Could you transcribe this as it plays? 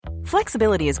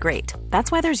Flexibility is great.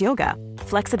 That's why there's yoga.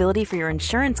 Flexibility for your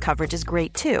insurance coverage is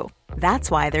great too. That's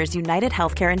why there's United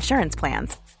Healthcare Insurance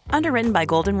Plans. Underwritten by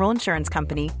Golden Rule Insurance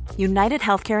Company, United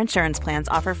Healthcare Insurance Plans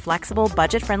offer flexible,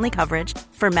 budget-friendly coverage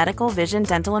for medical, vision,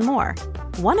 dental, and more.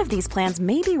 One of these plans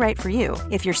may be right for you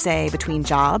if you're, say, between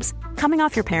jobs, coming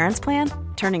off your parents' plan,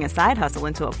 turning a side hustle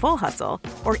into a full hustle,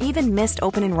 or even missed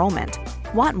open enrollment.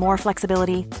 Want more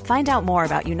flexibility? Find out more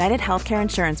about United Healthcare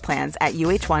Insurance Plans at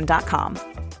uh1.com.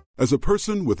 As a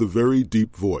person with a very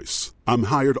deep voice, I'm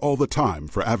hired all the time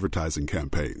for advertising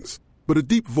campaigns. But a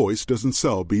deep voice doesn't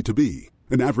sell B2B,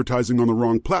 and advertising on the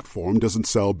wrong platform doesn't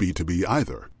sell B2B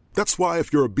either. That's why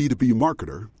if you're a B2B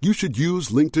marketer, you should use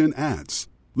LinkedIn ads.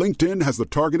 LinkedIn has the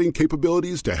targeting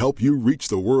capabilities to help you reach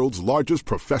the world's largest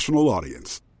professional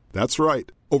audience. That's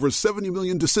right, over 70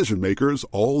 million decision makers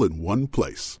all in one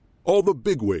place. All the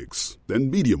big wigs,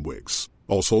 then medium wigs,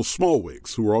 also small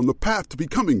wigs who are on the path to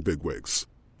becoming big wigs.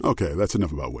 Okay, that's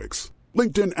enough about wigs.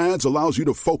 LinkedIn ads allows you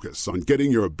to focus on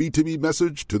getting your B2B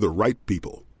message to the right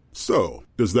people. So,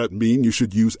 does that mean you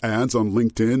should use ads on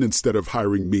LinkedIn instead of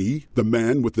hiring me, the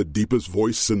man with the deepest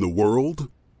voice in the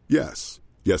world? Yes.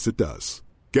 Yes, it does.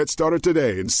 Get started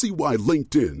today and see why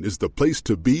LinkedIn is the place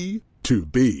to be to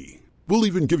be. We'll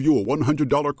even give you a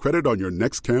 $100 credit on your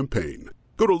next campaign.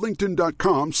 Go to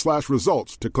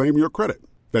linkedin.com/results to claim your credit.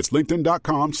 That's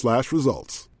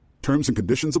linkedin.com/results. Terms and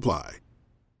conditions apply.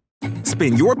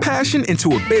 Spin your passion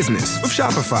into a business with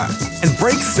Shopify and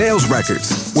break sales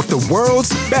records with the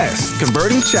world's best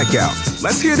converting checkout.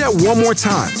 Let's hear that one more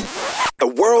time. The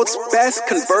world's best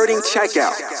converting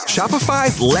checkout.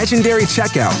 Shopify's legendary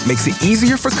checkout makes it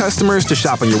easier for customers to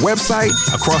shop on your website,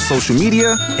 across social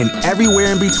media, and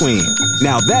everywhere in between.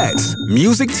 Now that's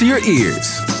music to your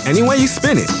ears. Any way you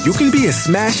spin it, you can be a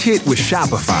smash hit with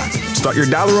Shopify. Start your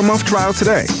 $1 a month trial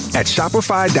today at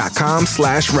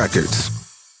shopify.com/records.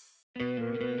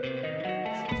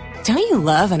 Don't you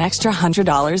love an extra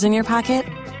 $100 in your pocket?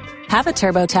 Have a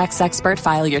TurboTax expert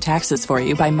file your taxes for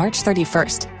you by March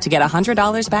 31st to get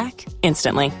 $100 back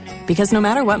instantly. Because no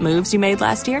matter what moves you made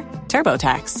last year,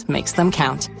 TurboTax makes them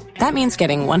count. That means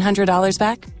getting $100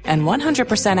 back and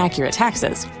 100% accurate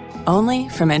taxes, only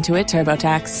from Intuit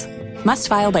TurboTax. Must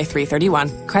file by 3/31.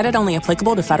 Credit only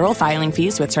applicable to federal filing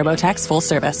fees with TurboTax full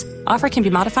service. Offer can be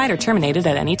modified or terminated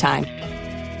at any time.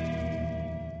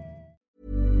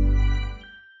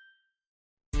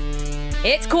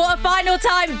 It's quarter-final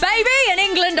time, baby, and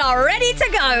England are ready to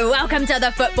go. Welcome to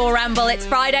the Football Ramble. It's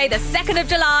Friday, the 2nd of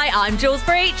July. I'm Jules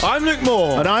Breach. I'm Luke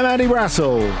Moore. And I'm Andy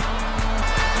Brassel.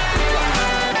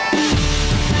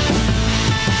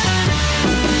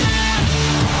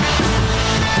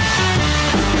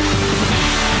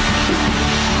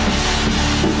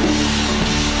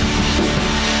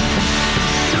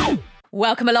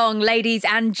 Welcome along, ladies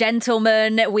and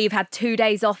gentlemen. We've had 2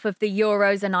 days off of the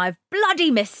Euros and I've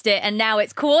bloody missed it. And now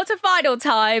it's quarter-final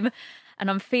time. And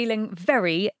I'm feeling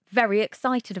very, very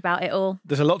excited about it all.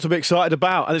 There's a lot to be excited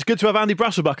about. And it's good to have Andy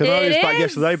Brassel back. I know he was back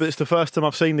yesterday, but it's the first time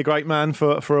I've seen the great man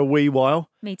for a wee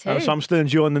while. Me too. So I'm still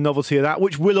enjoying the novelty of that,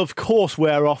 which will, of course,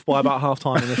 wear off by about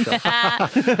half-time in the show.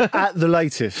 At the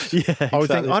latest. Yeah, exactly. I would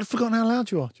think, I'd forgotten how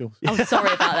loud you are, Jules. Oh,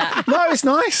 sorry about that. No, it's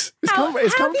nice. It's comforting.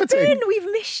 How have you been?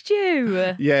 We've missed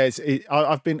you. Yeah,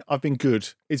 I've been good.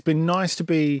 It's been nice to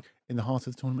be in the heart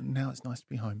of the tournament. Now it's nice to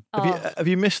be home. Have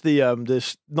you missed the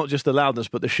this not just the loudness,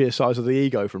 but the sheer size of the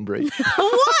ego from Breach?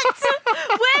 What?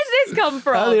 Where's this come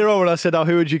from? Earlier on when I said,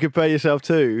 who would you compare yourself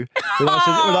to? When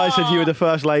I said you were the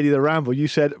first lady of the Ramble, you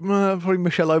said, probably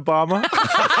Michelle Obama.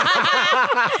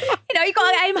 You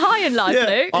got to aim high in life,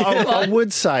 Luke. I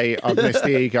would say I've missed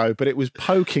the ego, but it was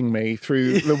poking me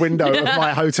through the window of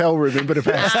my hotel room in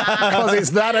Budapest because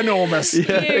it's that enormous.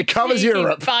 Yeah. It covers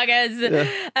Europe. Buggers.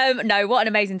 Yeah. No, what an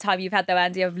amazing time you've had, though,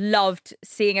 Andy. I've loved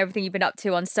seeing everything you've been up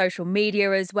to on social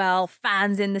media as well.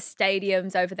 Fans in the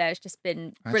stadiums over there. It's just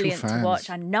been brilliant to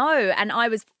watch. I know. And I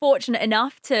was fortunate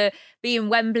enough to be in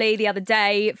Wembley the other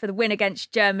day for the win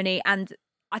against Germany, and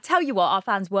I tell you what, our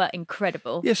fans were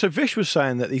incredible. Yeah, so Vish was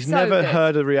saying that he's never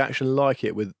heard a reaction like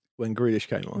it when Grealish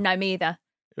came on. No, me either.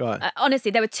 Right.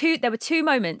 Honestly, there were two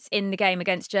moments in the game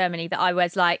against Germany that I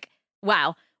was like,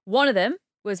 wow. One of them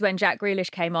was when Jack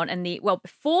Grealish came on, and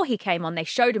before he came on, they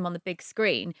showed him on the big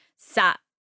screen, sat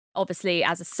obviously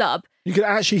as a sub. You could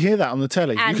actually hear that on the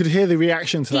telly. You could hear the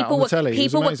reaction to that on the telly.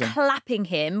 People were clapping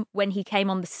him when he came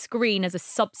on the screen as a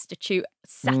substitute,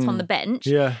 sat on the bench.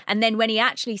 Yeah. And then when he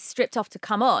actually stripped off to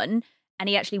come on and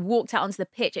he actually walked out onto the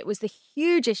pitch, it was the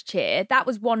hugest cheer. That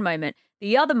was one moment.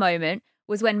 The other moment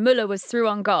was when Müller was through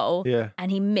on goal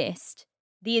and he missed.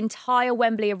 The entire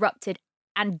Wembley erupted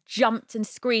and jumped and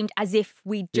screamed as if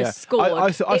we'd just scored.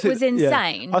 It was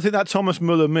insane. Yeah. I think that Thomas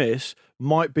Müller miss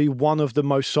might be one of the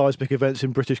most seismic events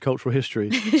in British cultural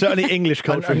history. Certainly English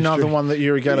cultural Another history. one that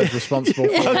Uri Geller is responsible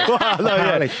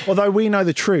for. Although we know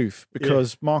the truth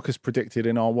because Marcus predicted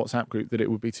in our WhatsApp group that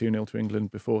it would be 2-0 to England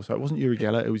before. So it wasn't Uri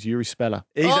Geller, it was Yuri Speller.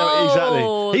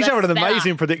 Exactly. He's having an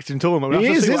amazing prediction tournament. We'll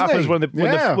have to see what happens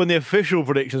when the official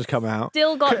predictions come out.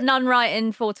 Still got none right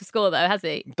in 4 to score, though, has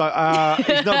he? He's not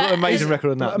got an amazing record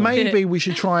on that. Maybe we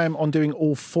should try him on doing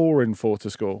all 4 in 4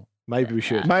 to score. Maybe we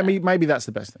should. Maybe that's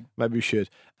the best thing. Maybe we should.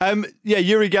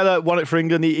 Yuri Geller won it for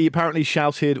England. He apparently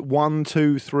shouted 1,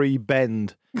 2, 3,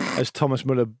 bend as Thomas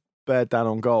Müller bared down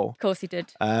on goal. Of course he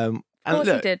did.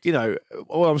 He did. You know,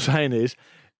 all I'm saying is,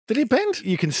 did he bend?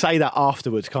 You can say that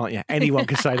afterwards, can't you? Anyone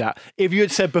can say that. If you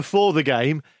had said before the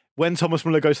game, when Thomas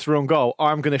Müller goes through on goal,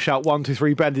 I'm going to shout 1, 2,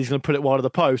 3, bend. He's going to put it wide of the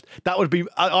post. That would be,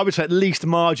 I would say, at least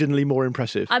marginally more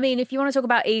impressive. I mean, if you want to talk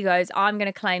about egos, I'm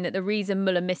going to claim that the reason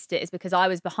Müller missed it is because I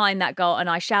was behind that goal and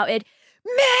I shouted,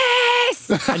 miss!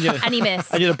 And he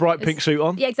missed. And you had a bright pink suit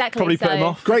on. Yeah, exactly. Probably put him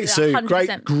off. Great suit.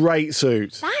 100%. Great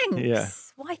suit. Thanks. Yeah.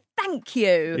 Why, thank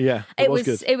you. Yeah, it was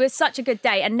good. It was such a good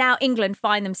day. And now England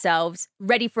find themselves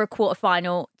ready for a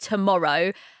quarterfinal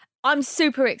tomorrow. I'm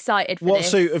super excited for this. What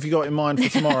suit have you got in mind for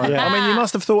tomorrow? I mean, you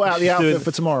must have thought out the outfit for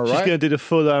tomorrow, right? She's going to do the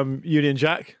full Union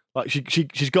Jack. Like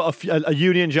she's got a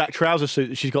Union Jack trouser suit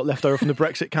that she's got left over from the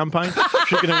Brexit campaign.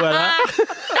 She's going to wear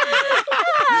that.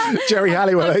 Jerry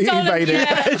Halliwell eBayed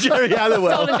it. Jerry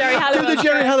Halliwell. Do the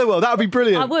Jerry Halliwell. That would be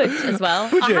brilliant. I would as well.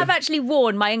 Would you? I have actually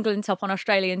worn my England top on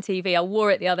Australian TV. I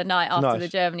wore it the other night after the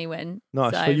Germany win.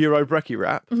 Nice. For Euro Brekkie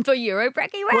rap. For Euro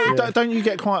Brekkie rap. Well, don't you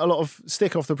get quite a lot of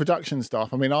stick off the production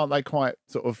staff? I mean, aren't they quite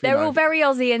sort of... They're all very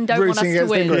Aussie and don't want us to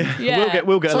win. Yeah.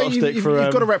 We'll get a lot of stick for...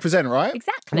 You've got to represent, right?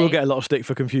 Exactly. We'll get a lot of stick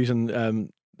for confusing...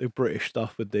 the British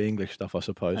stuff with the English stuff, I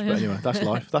suppose. But anyway, that's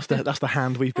life. That's the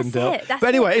hand we've been dealt. But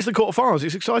anyway, it's the quarterfinals.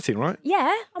 It's exciting, right?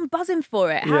 Yeah, I'm buzzing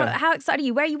for it. How excited are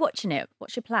you? Where are you watching it?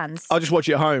 What's your plans? I'll just watch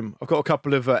it at home. I've got a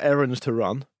couple of errands to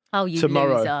run. Oh, you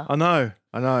tomorrow. loser. I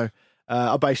know.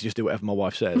 I basically just do whatever my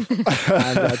wife says. And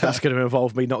that's going to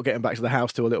involve me not getting back to the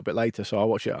house till a little bit later, so I'll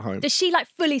watch it at home. Does she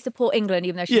fully support England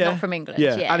even though she's not from England?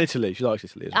 Yeah, and Italy. She likes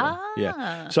Italy as well.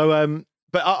 Yeah. So,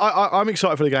 but I'm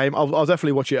excited for the game. I'll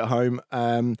definitely watch it at home.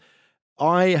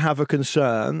 I have a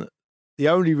concern. The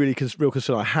only really real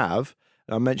concern I have,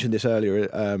 and I mentioned this earlier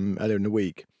in the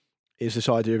week, is this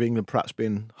idea of England perhaps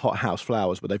being hot house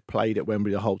flowers, but they've played at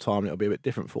Wembley the whole time and it'll be a bit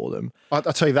different for them. I'll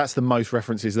tell you, that's the most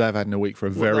references they've had in a week for a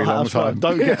very long time. You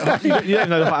don't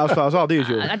know the hot house flowers are, do you,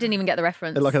 Julie? I didn't even get the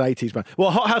reference. They're like an 80s band.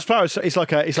 Well, hot house flowers, it's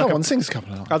like a... Come on, sing a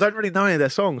couple of lines. I don't really know any of their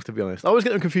songs, to be honest. I always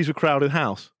get them confused with Crowded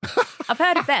House. I've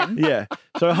heard of them. Yeah.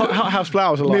 So hot house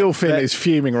flowers are like... Neil Finn is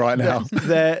fuming right now.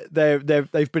 They've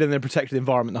been in a protected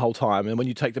environment the whole time, and when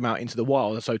you take them out into the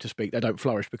wild, so to speak, they don't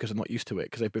flourish because they're not used to it,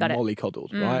 because they've been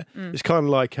mollycoddled, right? It's kind of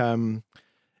like...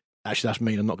 actually, that's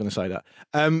mean. I'm not going to say that.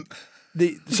 I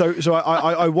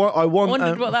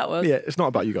wondered what that was. Yeah, it's not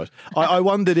about you guys. I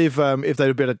wondered if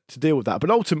they'd be able to deal with that, but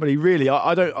ultimately, really,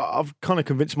 I don't. I've kind of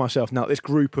convinced myself now that this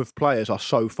group of players are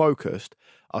so focused,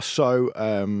 are so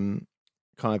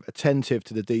kind of attentive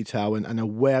to the detail and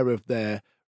aware of their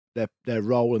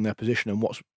role and their position and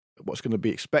what's going to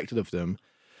be expected of them.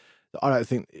 I don't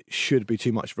think it should be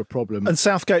too much of a problem. And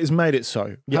Southgate has made it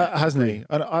so, hasn't he?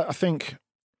 And I think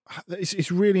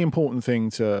it's a really important thing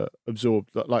to absorb,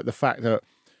 like the fact that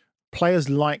players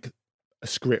like a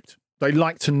script. They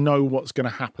like to know what's going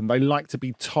to happen. They like to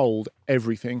be told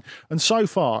everything. And so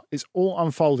far, it's all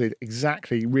unfolded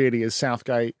exactly, really, as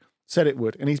Southgate said it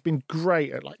would. And he's been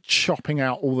great at chopping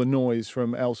out all the noise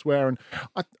from elsewhere. And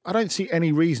I don't see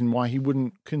any reason why he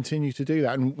wouldn't continue to do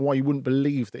that, and why you wouldn't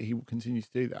believe that he would continue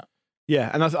to do that.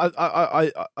 Yeah, and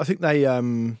I think they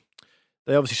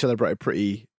obviously celebrated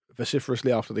pretty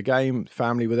vociferously after the game.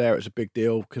 Family were there. It was a big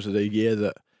deal because of the year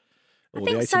that. I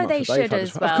think so. They should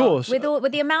as well. Of course,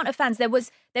 with the amount of fans, there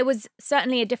was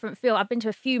certainly a different feel. I've been to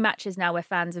a few matches now where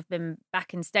fans have been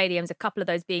back in stadiums. A couple of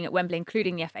those being at Wembley,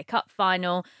 including the FA Cup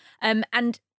final, and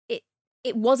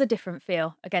it was a different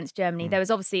feel against Germany. There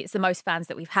was obviously, it's the most fans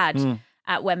that we've had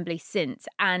at Wembley since,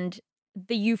 and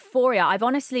the euphoria. I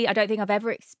don't think I've ever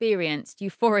experienced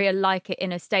euphoria like it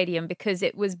in a stadium, because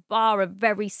it was, bar a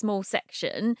very small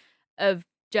section of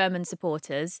German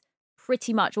supporters,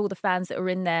 pretty much all the fans that were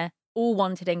in there all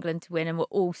wanted England to win and were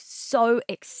all so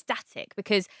ecstatic,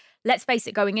 because let's face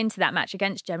it, going into that match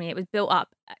against Germany, it was built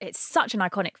up. It's such an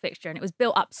iconic fixture, and it was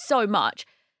built up so much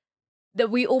that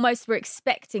we almost were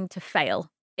expecting to fail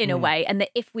in a way, and that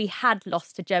if we had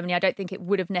lost to Germany, I don't think it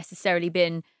would have necessarily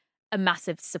been a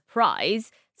massive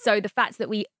surprise. So the fact that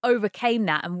we overcame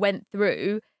that and went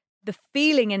through, the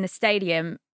feeling in the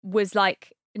stadium was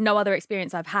like no other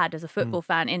experience I've had as a football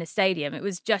fan in a stadium. It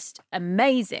was just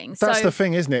amazing. That's the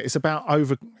thing, isn't it?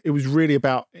 It was really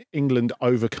about England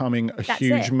overcoming a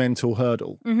huge mental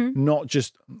hurdle. Not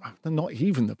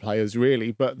even the players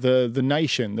really, but the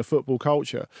nation, the football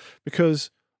culture.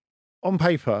 Because on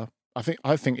paper, I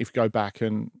think if you go back,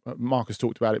 and Marcus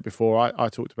talked about it before, I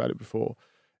talked about it before,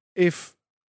 if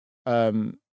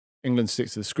England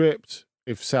sticks to the script,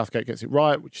 if Southgate gets it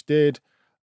right, which did,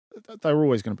 they're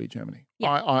always going to beat Germany.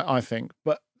 Yeah. I think.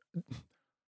 But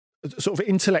sort of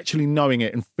intellectually knowing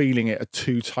it and feeling it are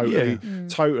two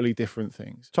totally different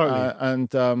things.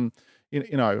 Totally.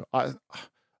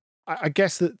 I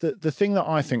guess that the thing that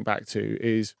I think back to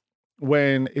is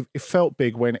when it felt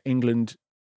big when England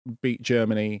beat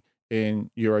Germany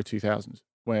in Euro 2000s,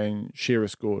 when Shearer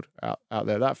scored out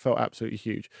there. That felt absolutely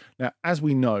huge. Now, as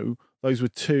we know, those were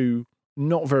two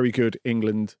not very good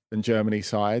England and Germany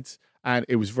sides, and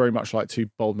it was very much like two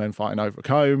bold men fighting over a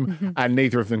comb, and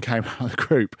neither of them came out of the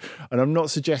group. And I'm not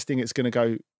suggesting it's going to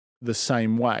go the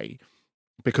same way,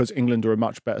 because England are a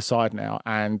much better side now,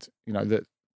 and that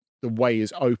the way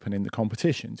is open in the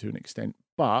competition to an extent.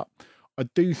 But I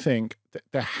do think that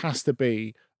there has to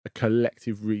be a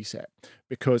collective reset,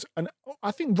 and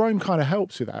I think Rome kind of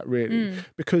helps with that, really,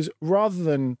 because rather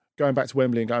than going back to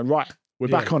Wembley and going, right, we're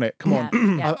back on it, come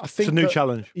on. I think it's a new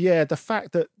challenge. Yeah, the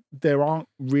fact that there aren't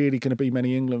really going to be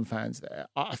many England fans there,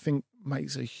 I think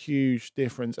makes a huge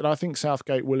difference, and I think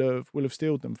Southgate will have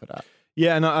steeled them for that.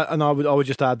 Yeah, and I would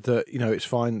just add that it's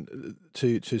fine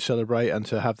to celebrate and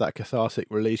to have that cathartic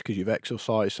release, because you've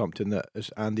exercised something that, as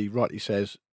Andy rightly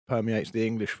says, permeates the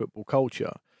English football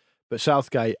culture. But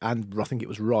Southgate and I think it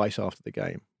was Rice after the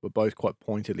game were both quite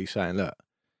pointedly saying, look,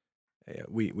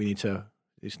 we need to.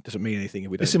 It doesn't mean anything if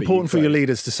we don't. It's important for your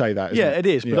leaders to say that. It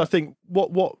is. But I think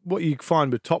what you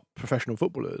find with top professional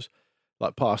footballers,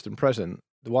 like past and present,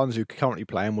 the ones who currently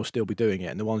play and will still be doing it,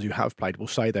 and the ones who have played will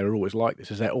say they're always like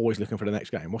this, is they're always looking for the next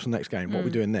game. What's the next game? What are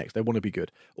we doing next? They want to be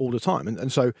good all the time.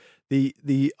 And so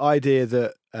the idea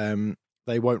that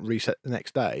they won't reset the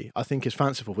next day, I think is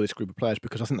fanciful for this group of players,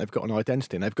 because I think they've got an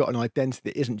identity, and they've got an identity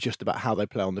that isn't just about how they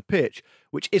play on the pitch,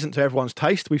 which isn't to everyone's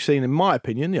taste. We've seen, in my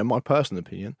opinion, my personal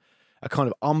opinion, a kind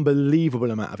of unbelievable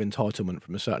amount of entitlement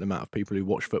from a certain amount of people who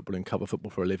watch football and cover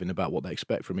football for a living about what they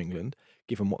expect from England,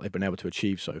 given what they've been able to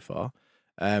achieve so far.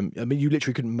 You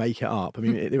literally couldn't make it up.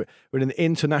 We're in an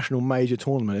international major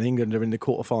tournament, and England are in the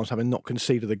quarterfinals having not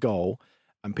conceded a goal,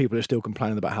 and people are still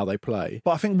complaining about how they play.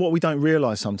 But I think what we don't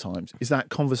realise sometimes is that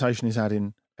conversation is had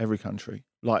in every country.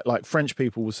 Like French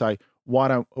people will say, why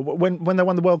don't, when they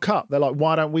won the World Cup, they're like,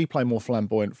 why don't we play more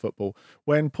flamboyant football?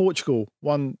 When Portugal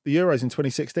won the Euros in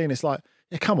 2016, it's like,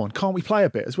 yeah, come on, can't we play a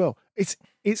bit as well? It's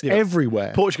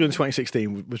everywhere. Portugal in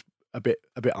 2016 was a bit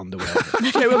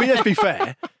underwhelming. Let's be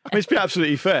fair. It's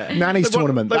absolutely fair. Nanny's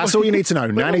tournament. That's all you need to know.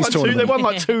 Nanny's tournament. They won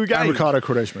like 2 games. And Ricardo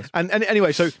Quaresma. And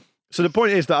anyway, so the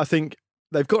point is that I think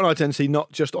they've got an identity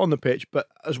not just on the pitch, but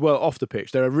as well off the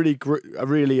pitch. They're a really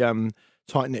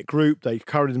tight-knit group. They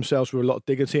carry themselves with a lot of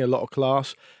dignity, a lot of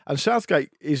class. And Southgate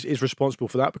is responsible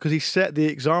for that, because he set the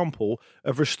example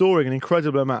of restoring an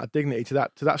incredible amount of dignity to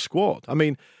that squad.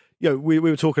 We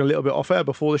were talking a little bit off air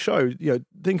before the show.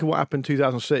 Think of what happened in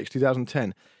 2006,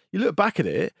 2010. You look back at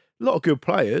it, a lot of good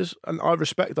players, and I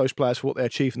respect those players for what they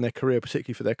achieved in their career,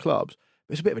 particularly for their clubs.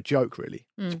 But it's a bit of a joke, really.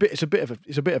 It's a bit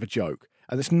of a joke.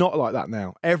 And it's not like that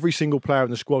now. Every single player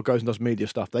in the squad goes and does media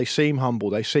stuff. They seem humble.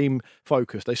 They seem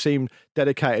focused. They seem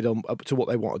dedicated to what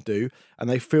they want to do. And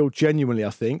they feel genuinely, I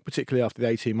think, particularly after the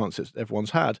 18 months that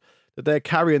everyone's had, that they're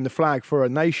carrying the flag for a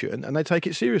nation, and they take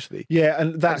it seriously. Yeah,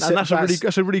 and that's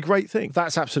a really great thing.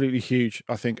 That's absolutely huge,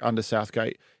 I think, under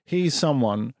Southgate. He's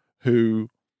someone who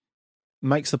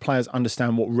makes the players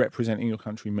understand what representing your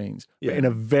country means, but in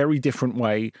a very different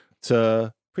way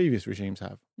to previous regimes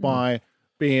have, by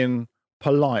being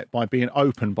polite, by being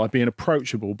open, by being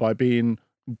approachable, by being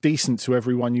decent to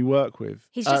everyone you work with.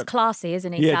 He's just classy,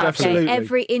 isn't he? Yeah, absolutely.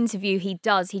 Every interview he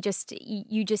does, you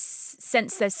just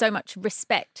sense there's so much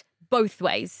respect both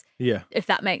ways. Yeah, if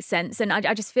that makes sense. And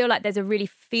I just feel like there's a really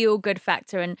feel-good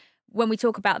factor. And when we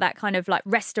talk about that kind of like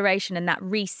restoration and that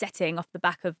resetting off the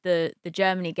back of the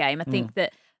Germany game, I think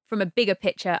that from a bigger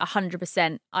picture,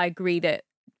 100%, I agree that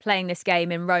playing this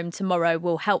game in Rome tomorrow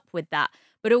will help with that.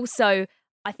 But also,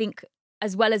 I think,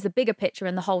 as well as the bigger picture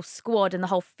and the whole squad and the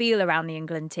whole feel around the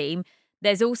England team,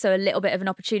 there's also a little bit of an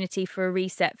opportunity for a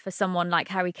reset for someone like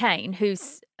Harry Kane,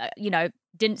 who's,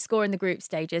 didn't score in the group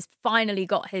stages, finally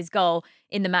got his goal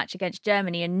in the match against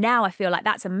Germany. And now I feel like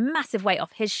that's a massive weight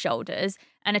off his shoulders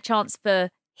and a chance for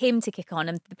him to kick on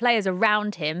and the players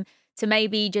around him to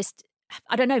maybe just,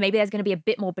 I don't know, maybe there's going to be a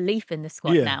bit more belief in the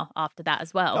squad now after that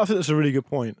as well. I think that's a really good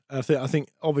point. I think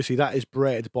obviously that is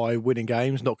bred by winning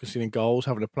games, not conceding goals,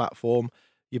 having a platform.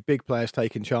 Your big players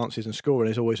taking chances and scoring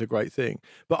is always a great thing.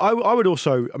 But I would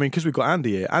also, I mean, because we've got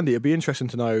Andy here, Andy, it'd be interesting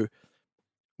to know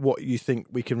what you think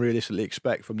we can realistically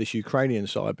expect from this Ukrainian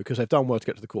side, because they've done well to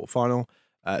get to the quarterfinal.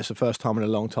 It's the first time in a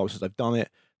long time since they've done it.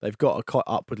 They've got a quite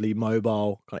upwardly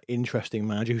mobile, kind of interesting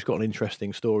manager who's got an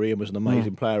interesting story and was an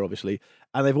amazing player, obviously.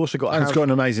 And they've also got... And it's got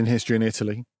an amazing history in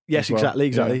Italy. Yes, exactly.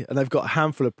 Yeah. And they've got a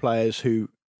handful of players who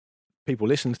people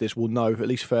listening to this will know at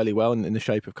least fairly well in the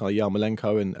shape of kind of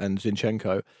Yarmolenko and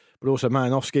Zinchenko. But also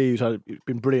Malinovsky, who's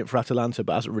been brilliant for Atalanta,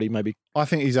 but hasn't really maybe. I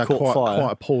think he's had quite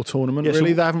a poor tournament. Yeah,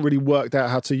 really, they haven't really worked out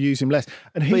how to use him less.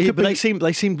 And they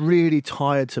seemed really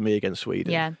tired to me against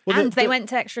Sweden. Yeah, well, and they went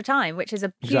to extra time, which is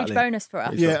a huge bonus for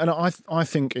us. Yeah, and I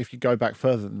think if you go back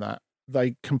further than that,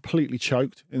 they completely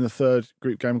choked in the third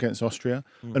group game against Austria.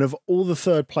 And of all the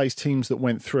third place teams that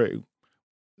went through,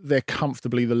 they're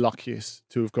comfortably the luckiest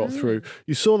to have got through.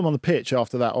 You saw them on the pitch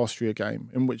after that Austria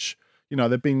game, in which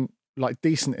they've been like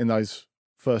decent in those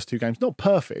first two games, not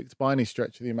perfect by any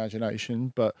stretch of the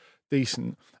imagination, but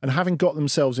decent. And having got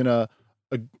themselves in an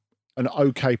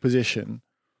okay position,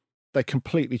 they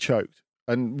completely choked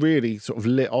and really sort of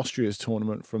lit Austria's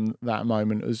tournament from that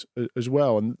moment as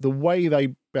well. And the way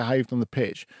they behaved on the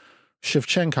pitch,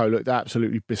 Shevchenko looked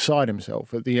absolutely beside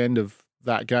himself at the end of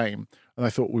that game, and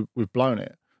they thought we've blown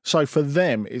it. So for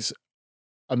them, it's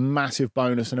a massive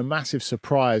bonus and a massive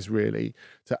surprise, really,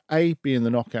 to A, be in the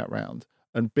knockout round,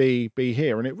 and B, be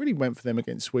here. And it really went for them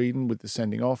against Sweden with the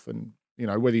sending off. And,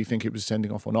 whether you think it was sending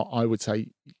off or not, I would say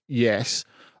yes.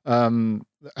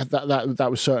 That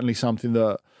was certainly something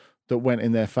that went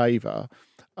in their favour.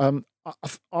 I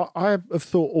have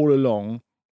thought all along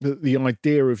that the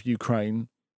idea of Ukraine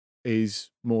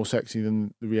is more sexy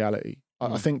than the reality.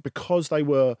 I think because they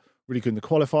were really good in the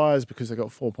qualifiers, because they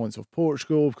got 4 points off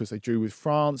Portugal, because they drew with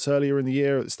France earlier in the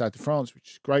year at the Stade de France,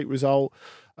 which is a great result.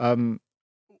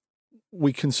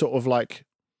 We can sort of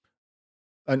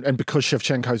and because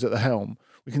Shevchenko's at the helm,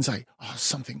 we can say, oh,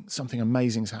 something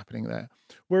amazing's happening there.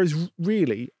 Whereas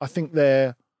really, I think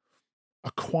they're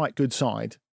a quite good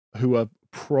side who are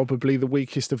probably the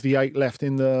weakest of the 8 left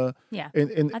in the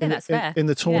in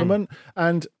the tournament. Yeah.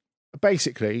 And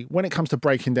basically, when it comes to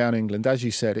breaking down England, as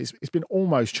you said, it's been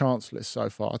almost chanceless so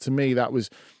far. To me, that was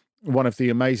one of the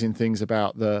amazing things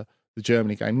about the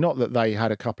Germany game. Not that they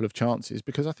had a couple of chances,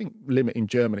 because I think limiting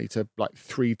Germany to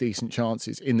 3 decent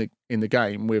chances in the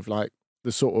game with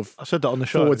the sort of I said that on the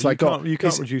show. Forwards you can't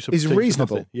reduce a is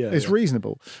reasonable. It's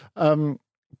reasonable.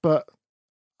 But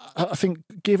I think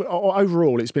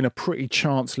overall, it's been a pretty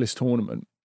chanceless tournament.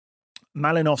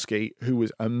 Malinovsky, who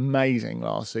was amazing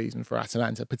last season for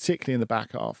Atalanta, particularly in the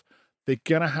back half, they're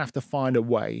going to have to find a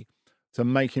way to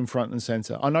make him front and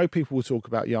centre. I know people will talk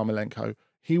about Yarmolenko.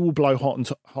 He will blow hot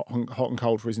and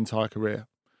cold for his entire career.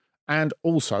 And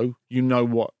also,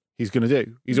 what he's going to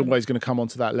do. He's always going to come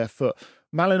onto that left foot.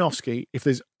 Malinovsky, if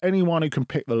there's anyone who can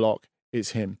pick the lock,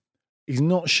 it's him. He's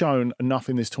not shown enough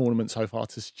in this tournament so far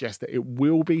to suggest that it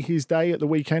will be his day at the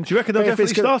weekend. Do you reckon they'll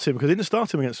definitely start him? Because they didn't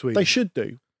start him against Sweden. They should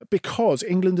do. Because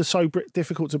England are so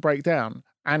difficult to break down,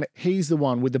 and he's the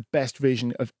one with the best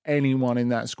vision of anyone in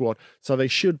that squad. So they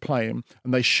should play him,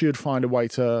 and they should find a way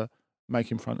to make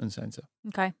him front and centre.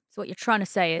 Okay, so what you're trying to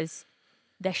say is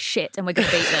they're shit and we're going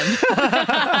to beat them.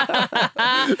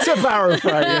 It's a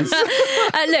paraphrase.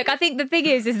 Look, I think the thing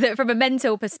is that from a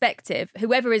mental perspective,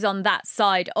 whoever is on that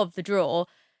side of the draw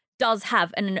does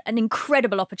have an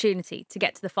incredible opportunity to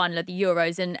get to the final of the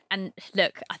Euros. And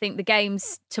look, I think the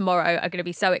games tomorrow are going to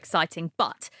be so exciting,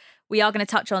 but we are going to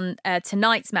touch on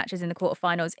tonight's matches in the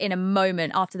quarterfinals in a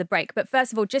moment after the break. But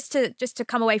first of all, just to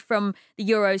come away from the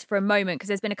Euros for a moment, because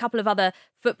there's been a couple of other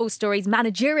football stories,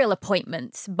 managerial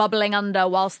appointments bubbling under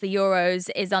whilst the Euros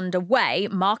is underway.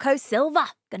 Marco Silva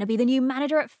going to be the new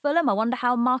manager at Fulham. I wonder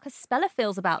how Marcus Speller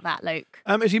feels about that, Luke.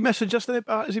 Has he messaged us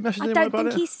about it? I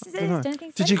don't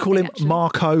think Did you call him actually?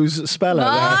 Marco's Speller?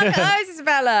 Marco's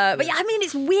Speller. But yeah, I mean,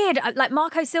 it's weird.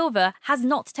 Marco Silva has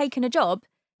not taken a job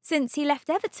since he left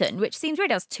Everton, which seems weird.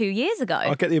 That was 2 years ago.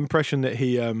 I get the impression that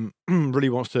he really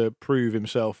wants to prove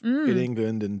himself in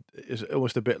England, and it's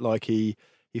almost a bit like he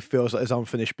feels like there's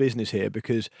unfinished business here,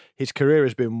 because his career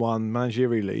has been one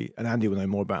managerially, and Andy will know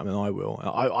more about him than I will.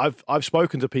 I've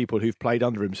spoken to people who've played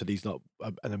under him, said he's not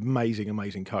an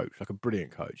amazing coach, like a brilliant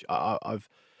coach. I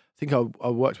think I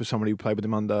worked with somebody who played with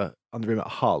him under him at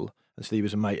Hull, and said he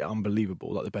was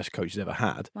unbelievable, like the best coach he's ever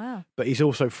had. Wow. But he's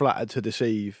also flattered to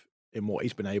deceive in what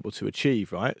he's been able to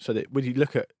achieve, right? So that when you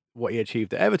look at what he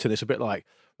achieved at Everton, it's a bit like,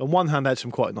 on one hand, they had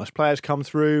some quite nice players come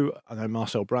through. I know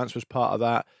Marcel Brands was part of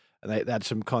that, and they had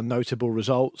some kind of notable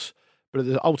results.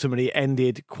 But ultimately, it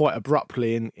ended quite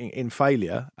abruptly in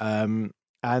failure.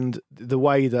 And the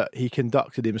way that he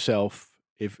conducted himself,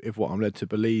 if what I'm led to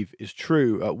believe is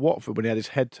true, at Watford when he had his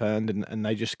head turned and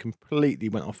they just completely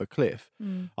went off a cliff,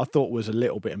 I thought was a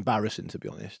little bit embarrassing, to be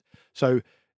honest. So,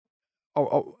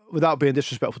 without being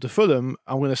disrespectful to Fulham,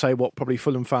 I'm going to say what probably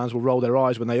Fulham fans will roll their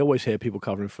eyes when they always hear people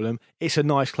covering Fulham. It's a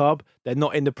nice club. They're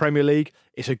not in the Premier League.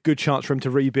 It's a good chance for him to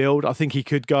rebuild. I think he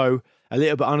could go a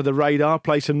little bit under the radar,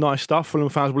 play some nice stuff. Fulham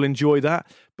fans will enjoy that.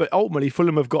 But ultimately,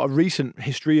 Fulham have got a recent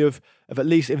history of at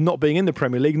least, if not being in the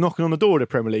Premier League, knocking on the door of the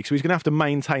Premier League. So he's going to have to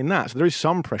maintain that. So there is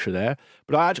some pressure there.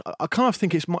 But I kind of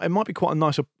think it might be quite a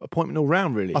nice appointment all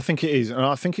round, really. I think it is. And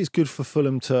I think it's good for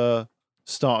Fulham to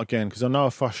start again, because I know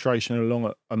a frustration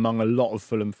among a lot of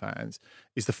Fulham fans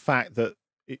is the fact that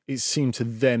it seemed to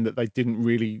them that they didn't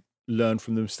really learn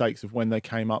from the mistakes of when they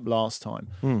came up last time.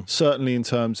 Certainly in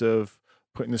terms of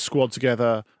putting the squad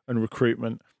together and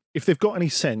recruitment. If they've got any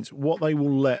sense, what they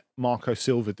will let Marco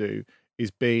Silva do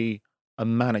is be a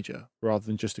manager rather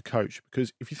than just a coach.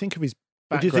 Because if you think of his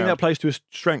background... Do you think that plays to his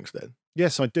strengths then?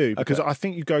 Yes, I do. Because I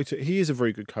think he is a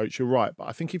very good coach, you're right. But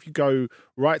I think if you go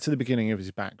right to the beginning of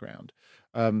his background,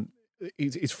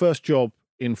 his first job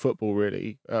in football,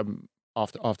 really,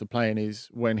 after playing, is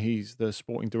when he's the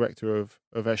sporting director of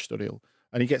Estoril.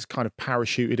 And he gets kind of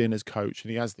parachuted in as coach.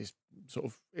 And he has this sort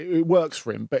of... It works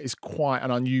for him, but it's quite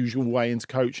an unusual way into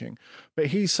coaching. But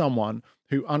he's someone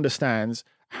who understands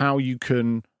how you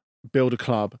can build a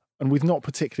club, and with not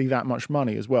particularly that much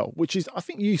money as well, which is, I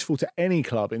think, useful to any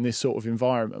club in this sort of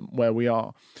environment where we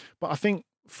are. But I think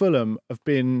Fulham have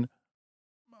been...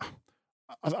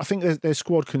 I think their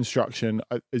squad construction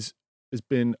has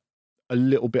been a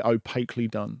little bit opaquely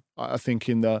done, I think,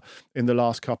 in the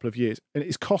last couple of years. And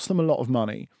it's cost them a lot of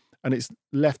money, and it's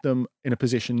left them in a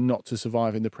position not to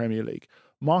survive in the Premier League.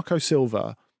 Marco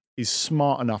Silva is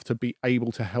smart enough to be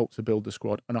able to help to build the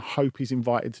squad, and I hope he's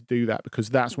invited to do that, because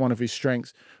that's one of his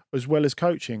strengths, as well as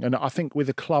coaching. And I think with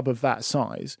a club of that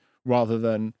size, rather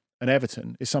than an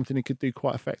Everton, is something he could do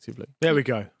quite effectively. There we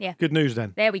go. Yeah. Good news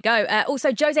then. There we go. Also,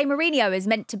 Jose Mourinho is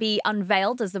meant to be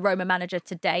unveiled as the Roma manager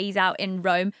today. He's out in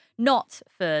Rome, not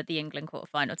for the England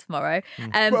quarterfinal tomorrow.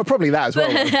 Well, probably that as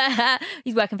well.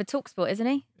 He's working for TalkSport, isn't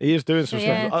he? He is doing some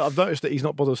stuff. I've noticed that he's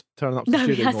not bothered turning up to the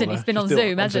studio. No, he hasn't. He's been on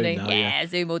Zoom, hasn't he? Now,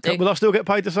 Zoom will do. Will I still get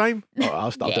paid the same? Oh,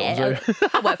 I'll start doing Zoom.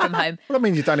 I'll work from home. Well, that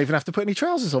means you don't even have to put any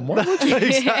trousers on. Why would you?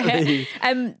 Exactly.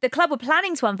 The club were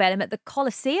planning to unveil him at the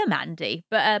Colosseum, Andy,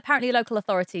 but apparently local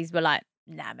authorities were like,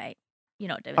 nah, mate, you're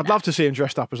not doing that. I'd love to see him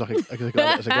dressed up as a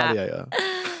gladiator.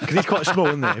 Because he's quite small,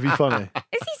 isn't he? It'd be funny.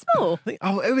 Is he small?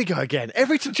 Here we go again.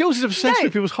 Jules is obsessed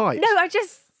with people's height. No, I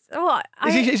just... What?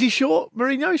 Is he short?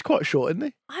 Mourinho, he's quite short,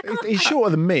 isn't he? He's shorter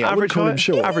than me. I wouldn't call him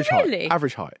short. Average really? height.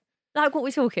 Average height. Like what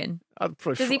we're talking?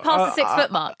 Does he pass the 6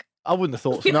 foot mark? I wouldn't have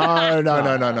thought so. No. I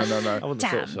wouldn't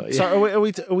have thought so. Yeah. So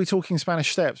are we talking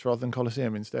Spanish Steps rather than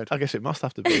Colosseum instead? I guess it must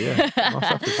have to be, yeah.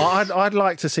 I'd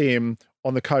like to see him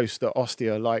on the coast at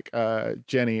Ostia, like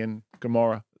Jenny and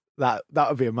Gomorrah. That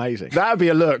would be amazing. That would be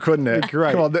a look, wouldn't it?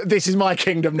 Great. Come on, this is my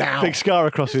kingdom now. Big scar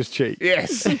across his cheek.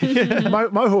 Yes.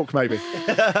 Mohawk, maybe.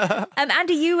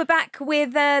 Andy, you were back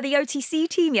with the OTC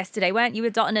team yesterday, weren't you,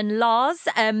 with Dotun and Lars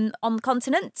on the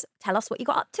continent? Tell us what you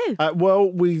got up to.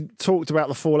 Well, we talked about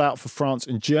the fallout for France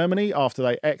and Germany after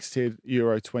they exited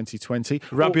Euro 2020.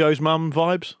 Rabiot's mum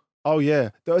vibes? Oh, yeah.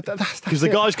 Because the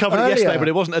guys covered it yesterday, but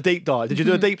it wasn't a deep dive. Did you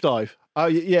do a deep dive? Oh,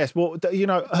 yes. Well, you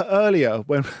know, earlier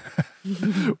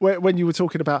when you were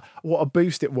talking about what a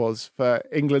boost it was for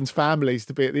England's families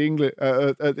to be at the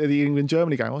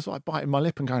England-Germany game, I was like biting my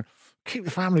lip and going, keep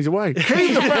the families away.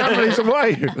 Keep the families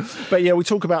away. But yeah, we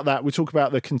talk about that. We talk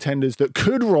about the contenders that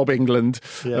could rob England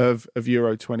of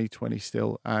Euro 2020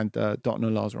 still. And Dotun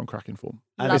and Lars are on cracking form.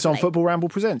 And it's on Football Ramble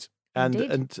Presents. And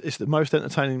it's the most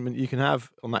entertainment you can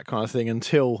have on that kind of thing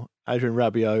until Adrien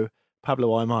Rabiot, Pablo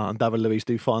Aimar and David Luiz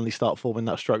do finally start forming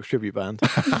that Strokes tribute band.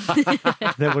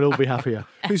 Then we'll all be happier.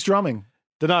 Who's drumming?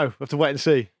 Don't know. We'll have to wait and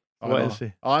see.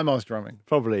 Aimar's drumming.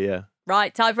 Probably, yeah.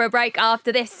 Right, time for a break.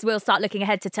 After this, we'll start looking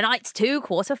ahead to tonight's 2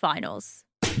 quarterfinals.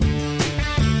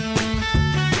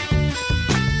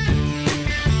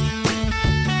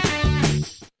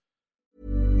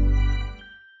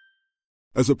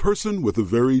 As a person with a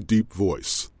very deep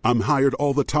voice, I'm hired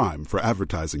all the time for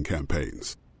advertising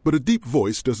campaigns. But a deep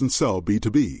voice doesn't sell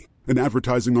B2B, and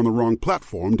advertising on the wrong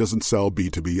platform doesn't sell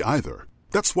B2B either.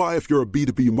 That's why if you're a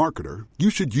B2B marketer, you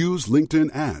should use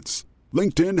LinkedIn ads.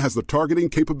 LinkedIn has the targeting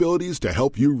capabilities to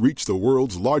help you reach the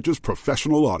world's largest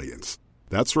professional audience.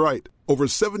 That's right. Over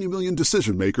 70 million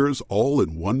decision makers all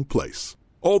in one place.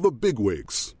 All the big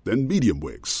wigs and medium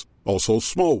wigs. Also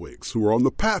small wigs who are on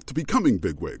the path to becoming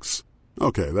big wigs.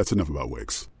 Okay, that's enough about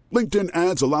wigs. LinkedIn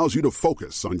Ads allows you to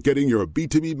focus on getting your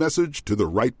B2B message to the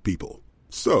right people.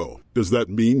 So, does that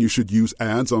mean you should use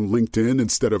ads on LinkedIn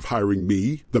instead of hiring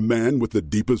me, the man with the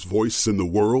deepest voice in the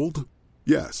world?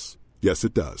 Yes. Yes,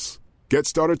 it does. Get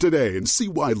started today and see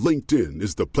why LinkedIn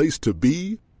is the place to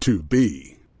be to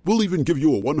be. We'll even give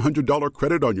you a $100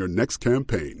 credit on your next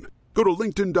campaign. Go to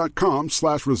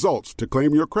linkedin.com/results to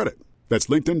claim your credit. That's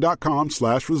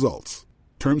linkedin.com/results.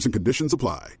 Terms and conditions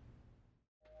apply.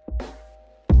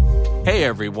 Hey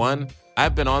everyone,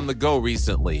 I've been on the go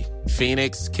recently.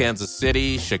 Phoenix, Kansas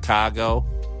City, Chicago.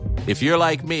 If you're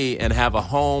like me and have a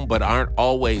home but aren't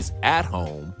always at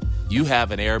home, you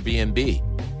have an Airbnb.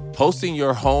 Hosting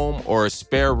your home or a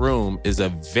spare room is a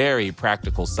very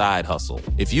practical side hustle.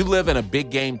 If you live in a big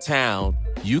game town,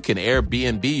 you can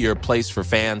Airbnb your place for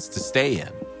fans to stay in.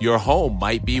 Your home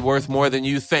might be worth more than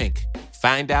you think.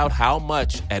 Find out how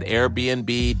much at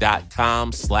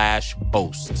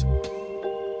airbnb.com/host.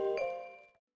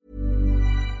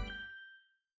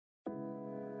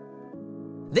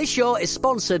 This show is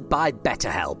sponsored by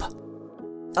BetterHelp.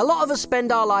 A lot of us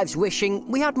spend our lives wishing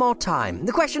we had more time.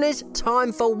 The question is,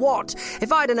 time for what?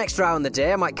 If I had an extra hour in the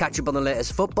day, I might catch up on the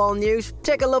latest football news,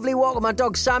 take a lovely walk with my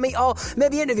dog Sammy, or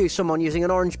maybe interview someone using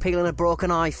an orange peel and a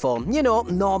broken iPhone. You know,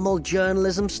 normal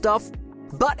journalism stuff.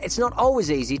 But it's not always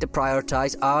easy to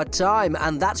prioritise our time,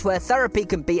 and that's where therapy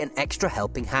can be an extra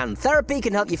helping hand. Therapy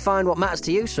can help you find what matters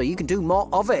to you so you can do more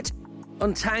of it.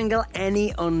 Untangle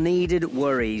any unneeded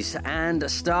worries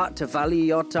and start to value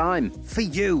your time for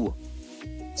you.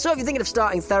 So if you're thinking of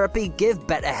starting therapy, give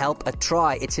BetterHelp a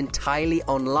try. It's entirely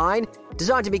online,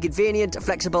 designed to be convenient,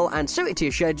 flexible, and suited to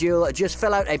your schedule. Just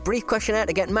fill out a brief questionnaire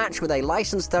to get matched with a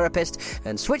licensed therapist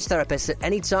and switch therapists at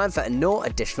any time for no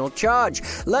additional charge.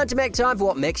 Learn to make time for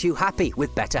what makes you happy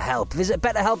with BetterHelp. Visit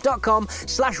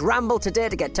betterhelp.com/ramble today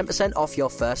to get 10% off your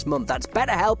first month. That's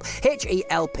BetterHelp,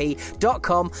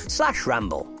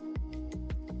 HELP.com/ramble.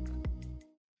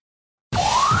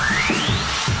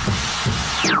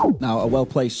 Now, a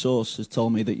well-placed source has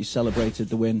told me that you celebrated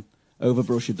the win over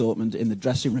Borussia Dortmund in the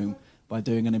dressing room by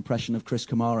doing an impression of Chris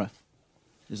Kamara.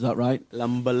 Is that right?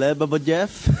 Unbelievable,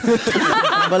 Jeff.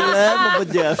 Unbelievable,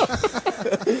 Jeff.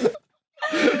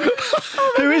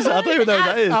 Who is that? I don't even know who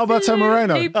that is. Alberto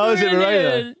Moreno. Oh, is it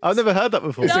Moreno? I've never heard that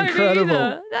before. It's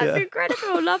incredible. That's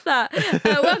incredible. Love that.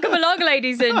 Welcome along,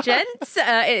 ladies and gents.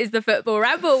 It is the Football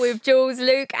Ramble with Jules,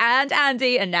 Luke and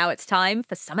Andy. And now it's time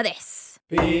for some of this.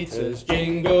 Peter's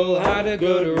jingle had a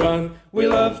good run. We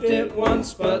loved it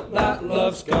once, but that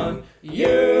love's gone.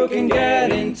 You can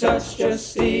get in touch,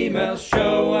 just email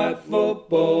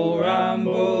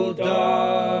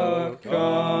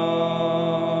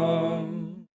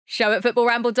show@footballramble.com.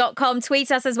 Show@footballramble.com.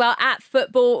 Tweet us as well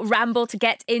 @footballramble to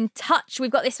get in touch.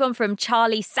 We've got this one from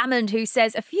Charlie Salmond, who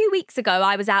says, a few weeks ago,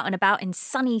 I was out and about in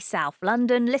sunny South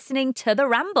London listening to The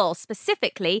Ramble,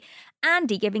 specifically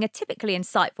Andy giving a typically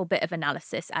insightful bit of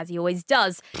analysis, as he always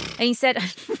does. And he said,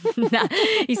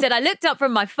 I looked up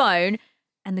from my phone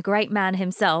and the great man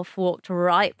himself walked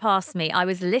right past me. I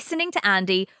was listening to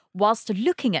Andy whilst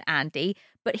looking at Andy,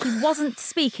 but he wasn't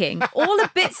speaking. All a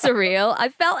bit surreal. I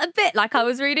felt a bit like I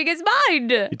was reading his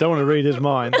mind. You don't want to read his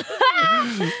mind.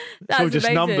 It's all just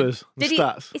amazing. Numbers and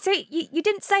stats. So you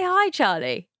didn't say hi,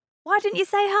 Charlie? Why didn't you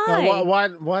say hi? No, why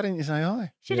didn't you say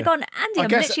hi? Should have gone, Andy, I'm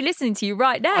literally listening to you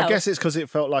right now. I guess it's because it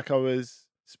felt like I was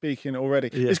speaking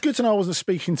already. Yeah. It's good to know I wasn't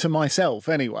speaking to myself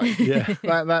anyway. Yeah.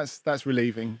 That's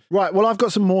relieving. Right, well, I've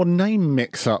got some more name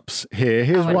mix-ups here.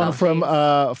 Here's one from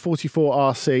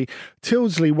 44RC.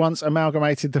 Tildesley once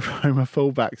amalgamated the Roma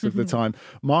fullbacks of the time,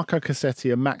 Marco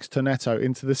Cassetti and Max Tornetto,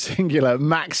 into the singular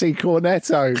Maxi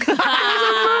Cornetto.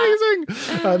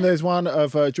 And there's one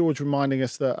of George reminding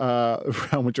us that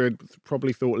Real Madrid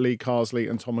probably thought Lee Carsley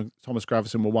and Thomas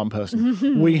Gravesen were one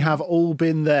person. We have all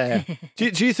been there.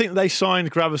 Do you think they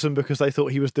signed Gravesen because they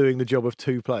thought he was doing the job of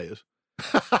two players?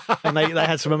 And they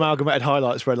had some amalgamated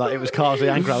highlights where like it was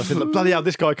Carsley and Gravesen. Like, bloody hell,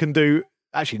 this guy can do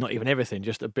actually not even everything,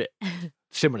 just a bit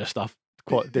similar stuff.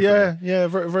 Quite different. Yeah,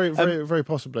 very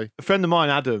possibly. A friend of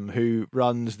mine, Adam, who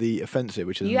runs The Offensive,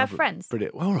 which is you have friends?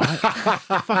 Brilliant. Well, all right.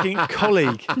 Fucking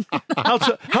colleague. How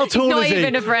tall is he? Not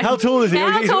even a friend. How tall is he?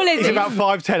 How tall is he? He's about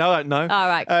 5'10". I don't know. All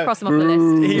right, cross him off the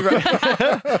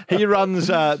list. He runs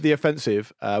The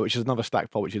Offensive, which is another Stack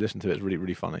pod which you listen to. It's really,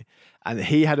 really funny. And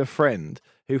he had a friend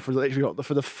who, for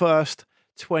the first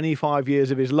 25 years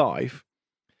of his life,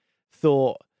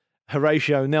 thought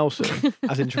Horatio Nelson,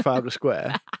 as in Trafalgar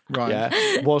Square,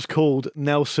 was called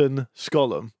Nelson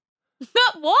Scollum.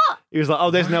 What? He was like, "Oh,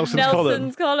 there's Nelson's column."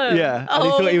 Nelson's column. Yeah, and he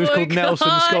thought he was called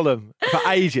Nelson's column for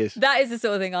ages. That is the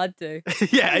sort of thing I'd do.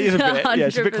 Yeah, it is a bit. Yeah,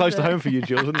 it's a bit close to home for you,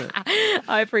 Jules, isn't it?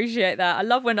 I appreciate that. I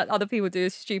love when other people do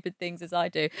as stupid things as I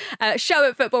do.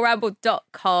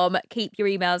 Show@footballramble.com. Keep your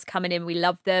emails coming in. We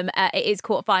love them. It is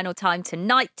quarterfinal time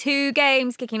tonight. 2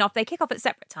 games kicking off. They kick off at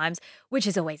separate times, which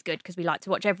is always good because we like to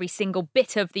watch every single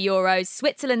bit of the Euros.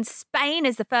 Switzerland-Spain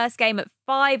is the first game at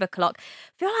 5 o'clock. I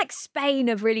feel like Spain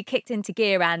have really kicked into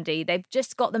gear, Andy. They've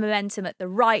just got the momentum at the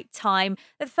right time.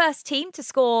 They're the first team to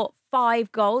score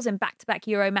 5 goals in back-to-back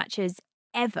Euro matches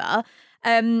ever.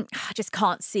 I just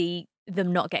can't see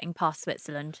them not getting past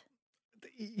Switzerland.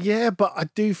 Yeah, but I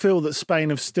do feel that Spain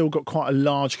have still got quite a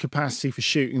large capacity for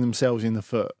shooting themselves in the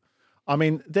foot. I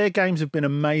mean, their games have been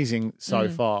amazing so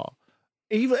far.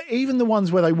 Even the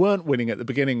ones where they weren't winning at the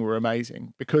beginning were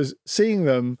amazing, because seeing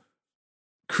them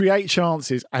create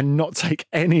chances and not take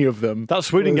any of them. That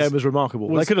Sweden game was remarkable.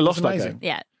 They could have lost that game.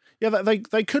 Yeah. Yeah,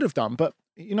 they could have done, but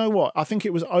you know what? I think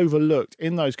it was overlooked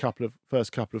in those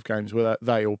first couple of games where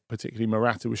they, or particularly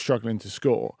Morata, was struggling to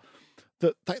score,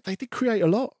 that they did create a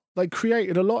lot. They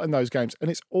created a lot in those games,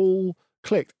 and it's all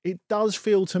clicked. It does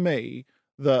feel to me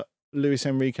that Luis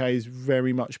Enrique is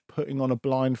very much putting on a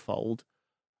blindfold,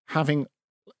 having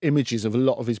images of a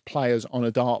lot of his players on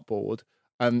a dartboard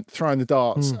and throwing the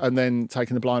darts and then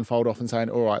taking the blindfold off and saying,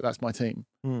 all right, that's my team.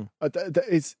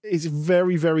 It's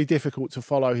very, very difficult to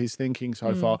follow his thinking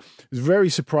so far. I was very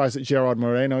surprised that Gerard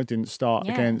Moreno didn't start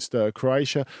against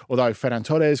Croatia, although Ferran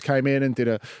Torres came in and did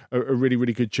a really,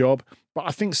 really good job. But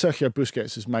I think Sergio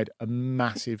Busquets has made a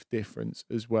massive difference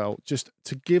as well, just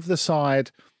to give the side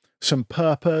some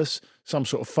purpose, some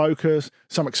sort of focus,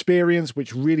 some experience,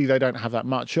 which really they don't have that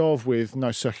much of, with no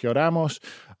Sergio Ramos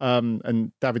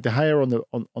and David De Gea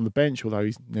on the bench, although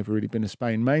he's never really been a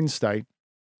Spain mainstay.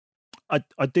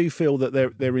 I do feel that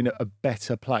they're in a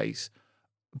better place,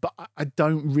 but I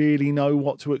don't really know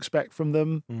what to expect from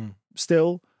them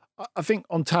still. I think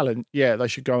on talent, yeah, they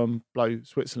should go and blow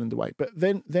Switzerland away. But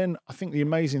then I think the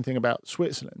amazing thing about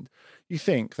Switzerland, you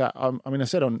think that, I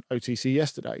said on OTC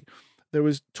yesterday, there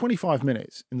was 25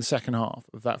 minutes in the second half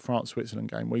of that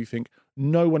France-Switzerland game where you think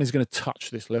no one is going to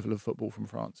touch this level of football from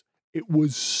France. It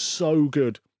was so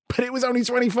good, but it was only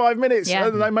 25 minutes. Yeah.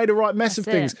 And they made a right mess That's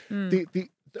of things, the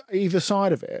either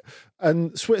side of it.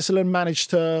 And Switzerland managed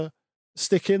to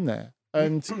stick in there.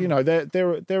 And, you know,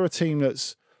 they're a team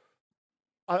that's,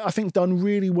 I think, done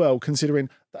really well, considering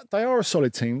that they are a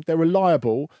solid team. They're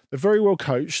reliable. They're very well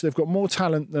coached. They've got more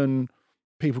talent than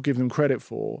people give them credit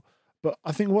for. But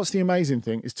I think what's the amazing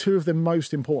thing is 2 of the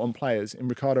most important players in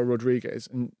Ricardo Rodriguez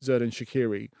and Xherdan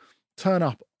Shaqiri turn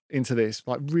up into this,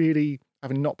 like really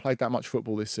having not played that much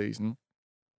football this season.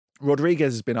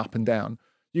 Rodriguez has been up and down.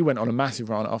 You went on a massive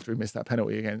run after he missed that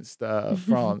penalty against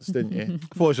France, didn't you?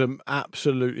 I thought it was an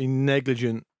absolutely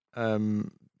negligent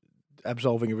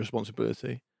absolving of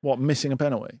responsibility. What, missing a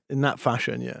penalty? In that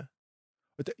fashion, yeah.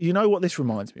 But you know what this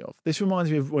reminds me of? This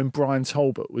reminds me of when Brian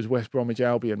Talbot was West Bromwich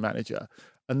Albion manager,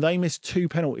 and they missed 2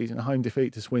 penalties in a home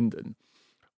defeat to Swindon.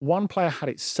 One player had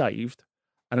it saved,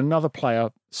 and another player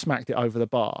smacked it over the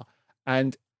bar.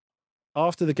 And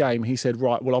after the game, he said,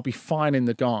 right, well, I'll be fining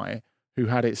the guy who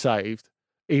had it saved,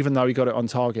 even though he got it on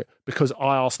target, because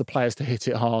I asked the players to hit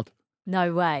it hard.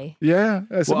 No way. Yeah,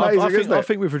 it's amazing, I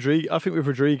think with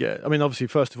Rodriguez, I mean, obviously,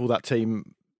 first of all, that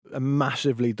team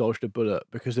massively dodged a bullet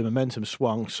because the momentum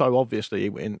swung so obviously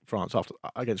in France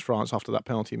against France after that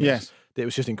penalty miss. Yes. It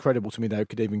was just incredible to me they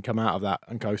could even come out of that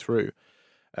and go through,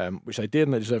 which they did,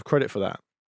 and they deserve credit for that.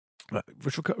 But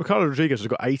Ricardo Rodriguez has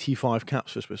got 85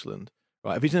 caps for Switzerland.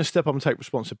 Right, if he's going to step up and take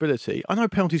responsibility, I know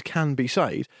penalties can be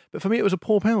saved, but for me it was a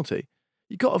poor penalty.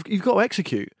 You've got to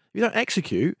execute. If you don't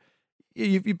execute,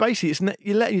 you basically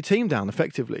you're letting your team down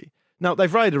effectively. Now,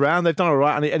 they've raided around, they've done all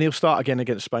right, and he'll start again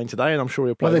against Spain today, and I'm sure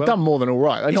he'll play well. They've done more than all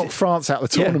right. They knocked France out of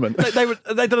the tournament. Yeah,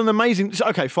 they've done an amazing...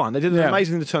 Okay, fine. They did an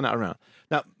amazing thing to turn that around.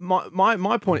 Now,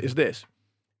 my point is this.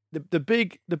 The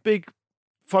big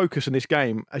focus in this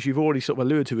game, as you've already sort of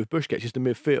alluded to with Busquets, is the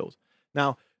midfield.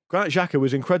 Now, Granit Xhaka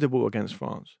was incredible against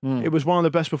France. It was one of the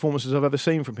best performances I've ever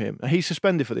seen from him. He's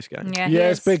suspended for this game. Yeah,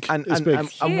 it's big. It's big.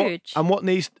 Huge. I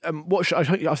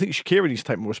think Shaqiri needs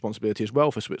to take more responsibility as well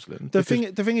for Switzerland. The thing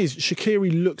is,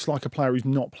 Shaqiri looks like a player who's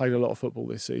not played a lot of football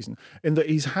this season, in that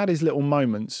he's had his little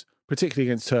moments, particularly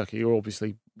against Turkey, who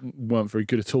obviously weren't very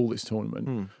good at all this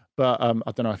tournament. But I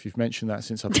don't know if you've mentioned that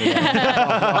since I've been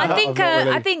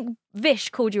I think Vish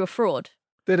called you a fraud.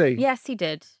 Did he? Yes, he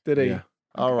did. Did he? Yeah.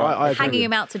 All right. Hanging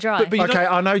him out to dry. Okay,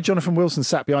 I know Jonathan Wilson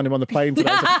sat behind him on the plane today.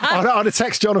 So I'd have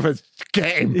text Jonathan,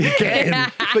 get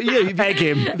him. But egg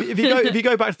him. If you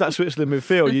go back to that Switzerland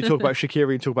midfield, you talk about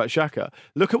Shaqiri and talk about Xhaka.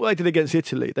 Look at what they did against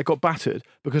Italy. They got battered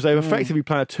because they were effectively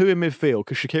playing a 2 in midfield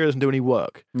because Shaqiri doesn't do any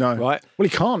work. No. Right? Well,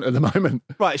 he can't at the moment.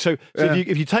 Right, so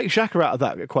if you take Xhaka out of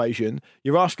that equation,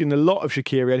 you're asking a lot of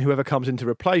Shaqiri and whoever comes in to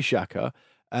replace Xhaka.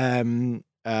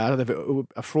 I don't know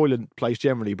if a Freuland plays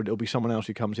generally, but it'll be someone else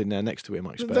who comes in there next to him,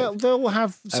 I expect. They'll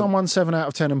have someone 7 out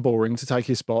of 10 and boring to take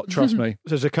his spot, trust me.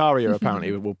 So Zakaria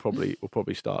apparently will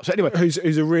probably start. So anyway,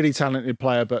 who's a really talented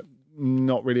player, but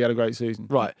not really had a great season.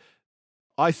 Right.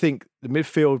 I think the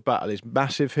midfield battle is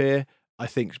massive here. I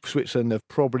think Switzerland have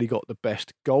probably got the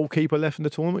best goalkeeper left in the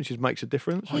tournament, which makes a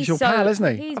difference. He's your pal,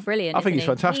 isn't he? He's brilliant. I think he's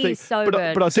fantastic. He's so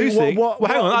good. But I do think.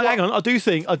 Hang on. I do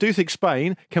think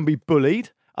Spain can be bullied.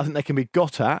 I think they can be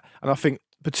got at, and I think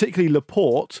particularly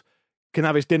Laporte can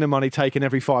have his dinner money taken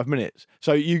every 5 minutes.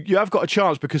 So you have got a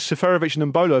chance because Seferovic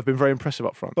and Mbolo have been very impressive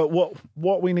up front. But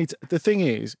what we need to, the thing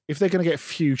is, if they're going to get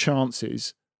few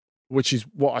chances, which is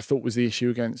what I thought was the issue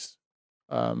against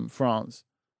France,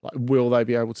 like will they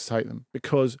be able to take them?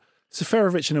 Because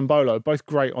Seferovic and Mbolo are both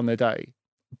great on their day,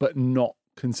 but not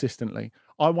consistently.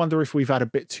 I wonder if we've had a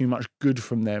bit too much good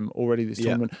from them already this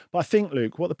tournament. But I think,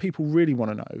 Luke, what the people really want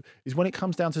to know is when it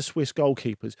comes down to Swiss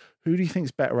goalkeepers, who do you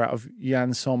think's better out of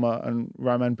Jan Sommer and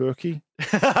Roman Bürki?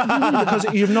 Because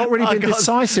you've not really been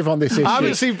decisive on this issue. I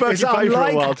haven't seen Bürki play for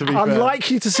a while, to be fair. I'd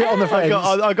like you to sit on the fence.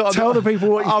 Tell the people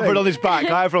what you think. I've been on his back.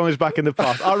 I have been on his back in the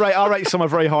past. I rate Sommer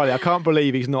very highly. I can't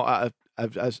believe he's not at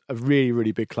a really,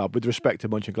 really big club, with respect to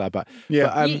Mönchengladbach.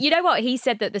 Yeah. But, you know what? He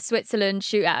said that the Switzerland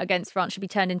shootout against France should be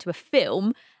turned into a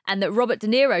film and that Robert De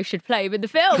Niro should play him in the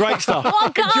film. Great stuff.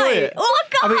 What guy? Enjoy it. What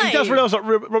guy? I mean, he does realise that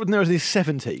Robert De Niro's in his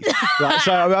 70s. Right,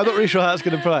 so I'm not really sure how that's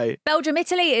going to play.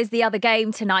 Belgium-Italy is the other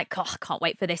game tonight. God, I can't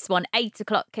wait for this one. 8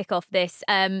 o'clock kickoff this.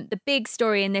 The big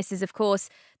story in this is, of course,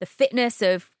 the fitness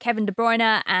of Kevin De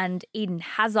Bruyne and Eden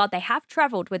Hazard. They have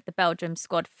travelled with the Belgium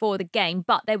squad for the game,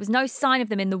 but there was no sign of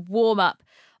them in the warm-up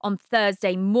on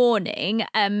Thursday morning.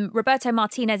 Roberto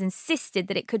Martinez insisted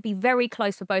that it could be very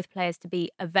close for both players to be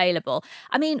available.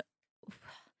 I mean,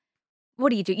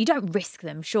 what do? You don't risk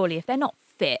them, surely, if they're not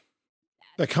fit.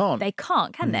 They can't. They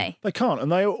can't, can they? They can't.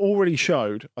 And they already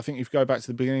showed, I think if you go back to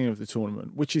the beginning of the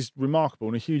tournament, which is remarkable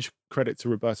and a huge credit to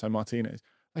Roberto Martinez,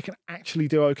 they can actually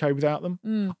do okay without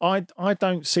them. I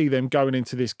don't see them going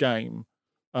into this game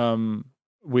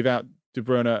without De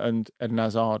Bruyne and Eden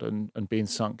Hazard and being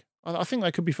sunk. I think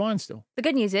they could be fine still. The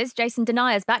good news is Jason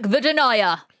Denier's back. The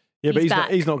Denier. Yeah, but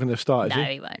he's not going to start, is he? No,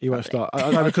 he won't. He won't start.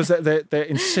 No, because they're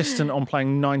insistent on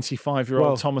playing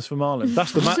 95-year-old Thomas Vermaelen.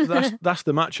 That's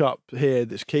the matchup here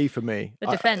that's key for me. The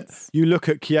defence. You look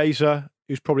at Chiesa,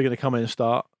 who's probably going to come in and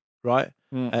start, right?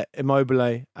 Immobile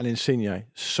and Insigne,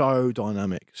 so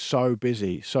dynamic, so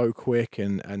busy, so quick,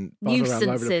 and buzz around all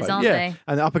over the place. Aren't they?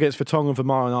 And up against Vertonghen,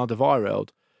 Vermaelen and Alderweireld,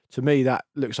 to me that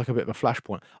looks like a bit of a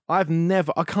flashpoint.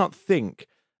 I can't think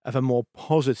of a more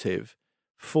positive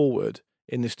forward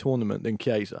in this tournament than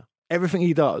Chiesa. Everything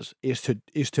he does is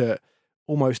to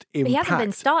almost impact. He hasn't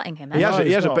been starting him. He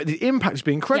hasn't, but the impact has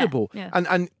been incredible. Yeah.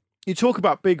 And you talk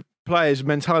about big players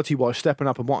mentality-wise stepping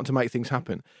up and wanting to make things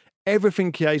happen.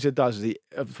 Everything Chiesa does,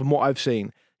 from what I've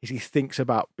seen, is he thinks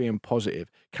about being positive.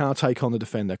 Can I take on the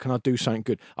defender? Can I do something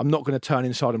good? I'm not going to turn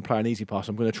inside and play an easy pass.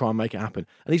 I'm going to try and make it happen.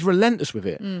 And he's relentless with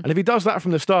it. And if he does that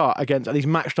from the start and he's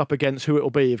matched up against who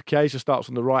it'll be, if Chiesa starts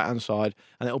on the right-hand side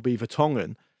and it'll be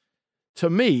Vertonghen,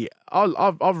 to me, I'll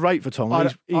rate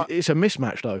Vertonghen. It's a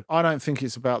mismatch, though. I don't think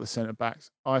it's about the centre-backs.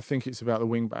 I think it's about the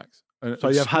wing-backs. So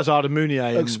you have Hazard and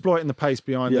Meunier. Exploiting the pace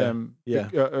behind them.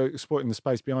 Exploiting the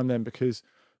space behind them, because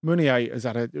Meunier has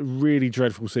had a really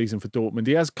dreadful season for Dortmund.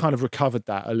 He has kind of recovered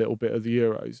that a little bit of the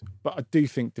Euros. But I do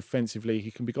think defensively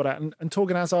he can be got out. And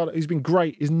Torgan Hazard, who's been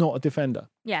great, is not a defender.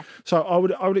 Yeah. So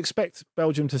I would expect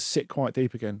Belgium to sit quite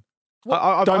deep again.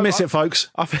 Don't miss it,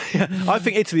 folks. I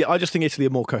think Italy. I just think Italy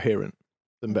are more coherent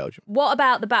than Belgium. What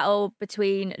about the battle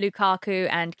between Lukaku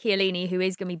and Chiellini, who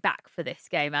is going to be back for this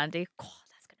game, Andy? God,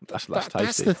 that's tasty.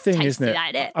 That's the thing, tasty, isn't it?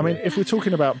 ain't it? I mean, if we're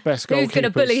talking about best goalkeepers, who's going to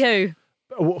bully who?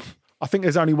 Well, I think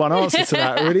there's only one answer to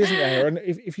that, really, isn't there? And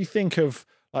if you think of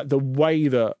like the way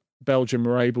that Belgium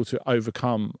are able to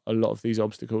overcome a lot of these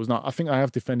obstacles, now I think I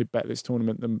have defended better this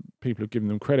tournament than people have given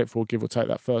them credit for, give or take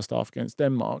that first half against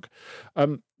Denmark.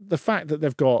 The fact that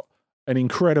they've got an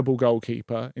incredible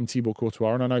goalkeeper in Thibaut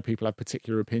Courtois, and I know people have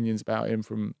particular opinions about him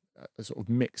from a sort of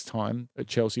mixed time at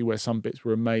Chelsea, where some bits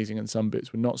were amazing and some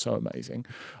bits were not so amazing.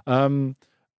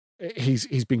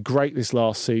 He's been great this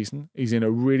last season. He's in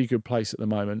a really good place at the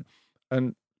moment.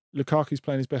 And Lukaku's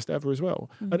playing his best ever as well.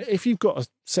 And if you've got a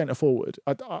centre forward,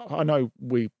 I know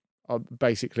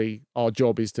basically our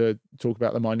job is to talk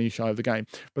about the minutiae of the game,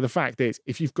 but the fact is,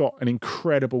 if you've got an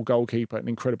incredible goalkeeper, an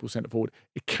incredible centre forward,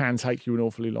 it can take you an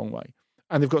awfully long way.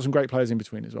 And they've got some great players in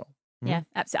between as well. Yeah,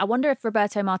 absolutely. I wonder if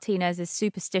Roberto Martinez is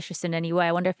superstitious in any way.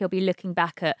 I wonder if he'll be looking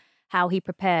back at how he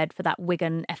prepared for that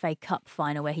Wigan FA Cup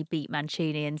final where he beat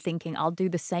Mancini and thinking, I'll do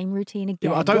the same routine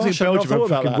again. Yeah, I don't think Belgium are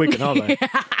fucking Wigan, are they?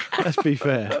 Let's be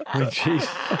fair. I mean, jeez.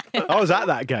 I was at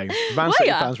that game. Man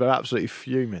City fans were absolutely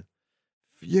fuming.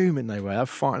 Fuming they were. They're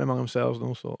fighting among themselves and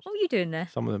all sorts. What were you doing there?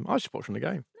 Some of them. I was just watching the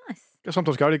game. Nice. I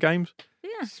sometimes go to games. Yeah.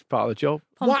 It's part of the job.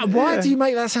 Why do you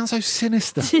make that sound so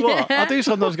sinister? What? I do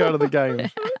sometimes go to the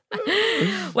game.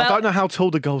 Well, I don't know how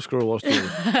tall the goal scorer was.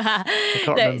 I can't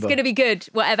remember. It's going to be good,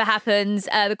 whatever happens.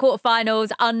 The quarterfinals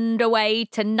underway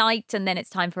tonight, and then it's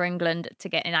time for England to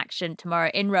get in action tomorrow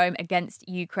in Rome against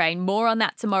Ukraine. More on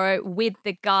that tomorrow with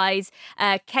the guys.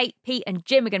 Kate, Pete and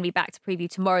Jim are going to be back to preview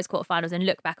tomorrow's quarterfinals and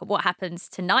look back at what happens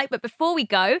tonight. But before we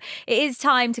go, it is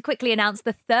time to quickly announce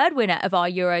the third winner of our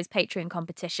Euros Patreon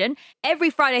competition. Every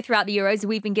Friday throughout the Euros,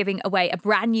 we've been giving away a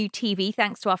brand new TV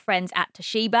thanks to our friends at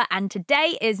Toshiba, and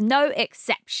today is no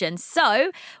exception.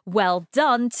 So, well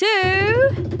done to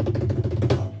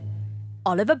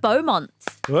Oliver Beaumont.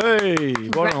 Hey,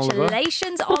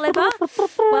 congratulations, Oliver.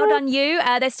 Well done you.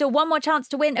 There's still one more chance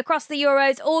to win across the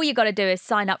Euros. All you got to do is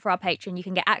sign up for our Patreon. You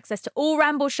can get access to all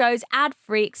Ramble shows,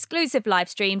 ad-free, exclusive live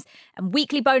streams, and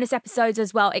weekly bonus episodes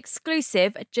as well,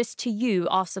 exclusive just to you,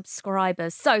 our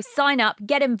subscribers. So sign up,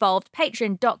 get involved,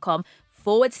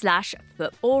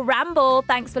 patreon.com/Football Ramble.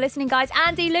 Thanks for listening, guys.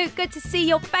 Andy, Luke, good to see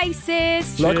your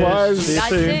faces. Likewise. See you guys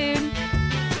soon.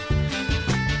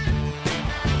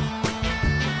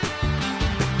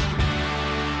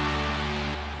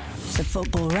 The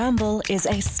Football Ramble is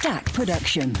a Stack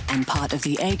production and part of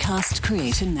the Acast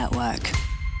Creator Network.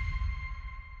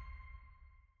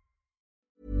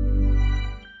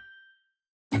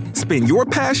 Spin your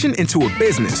passion into a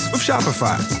business with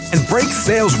Shopify and break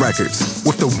sales records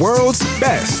with the world's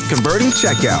best converting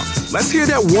checkout. Let's hear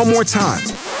that one more time.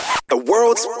 The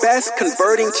world's best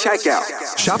converting checkout.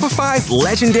 Shopify's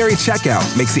legendary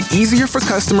checkout makes it easier for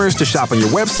customers to shop on your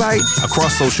website,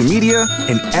 across social media,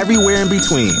 and everywhere in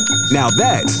between. Now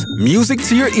that's music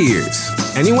to your ears.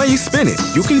 Any way you spin it,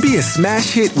 you can be a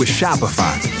smash hit with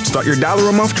Shopify. Start your $1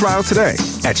 a month trial today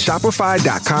at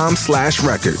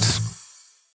shopify.com/records.